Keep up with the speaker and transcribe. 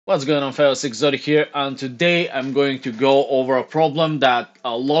What's going on, fellas? Exotic here, and today I'm going to go over a problem that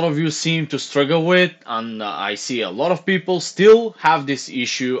a lot of you seem to struggle with, and I see a lot of people still have this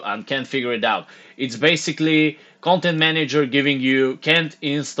issue and can't figure it out. It's basically Content Manager giving you can't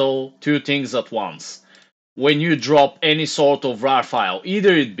install two things at once. When you drop any sort of RAR file,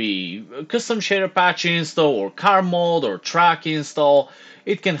 either it be custom shader patch install or car mode or track install,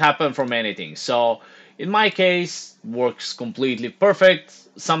 it can happen from anything. So in my case, works completely perfect.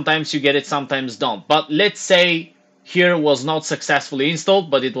 Sometimes you get it, sometimes don't. But let's say here was not successfully installed,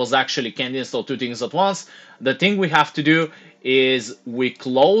 but it was actually can't install two things at once. The thing we have to do is we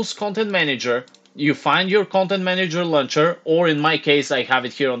close Content Manager. You find your Content Manager launcher, or in my case, I have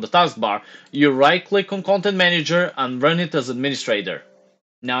it here on the taskbar. You right click on Content Manager and run it as administrator.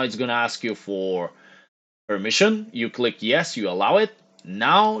 Now it's going to ask you for permission. You click yes, you allow it.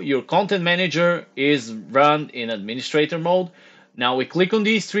 Now your Content Manager is run in administrator mode. Now we click on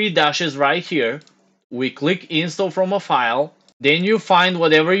these three dashes right here. We click install from a file. Then you find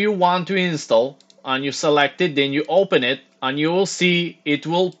whatever you want to install and you select it. Then you open it and you will see it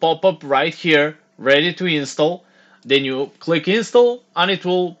will pop up right here, ready to install. Then you click install and it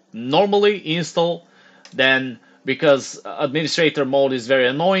will normally install. Then because administrator mode is very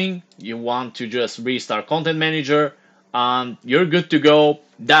annoying, you want to just restart Content Manager and you're good to go.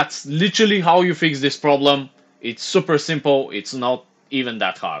 That's literally how you fix this problem. It's super simple. It's not even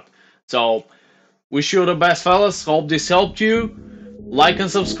that hard. So wish you the best, fellas. Hope this helped you. Like and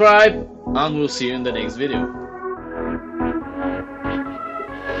subscribe, and we'll see you in the next video.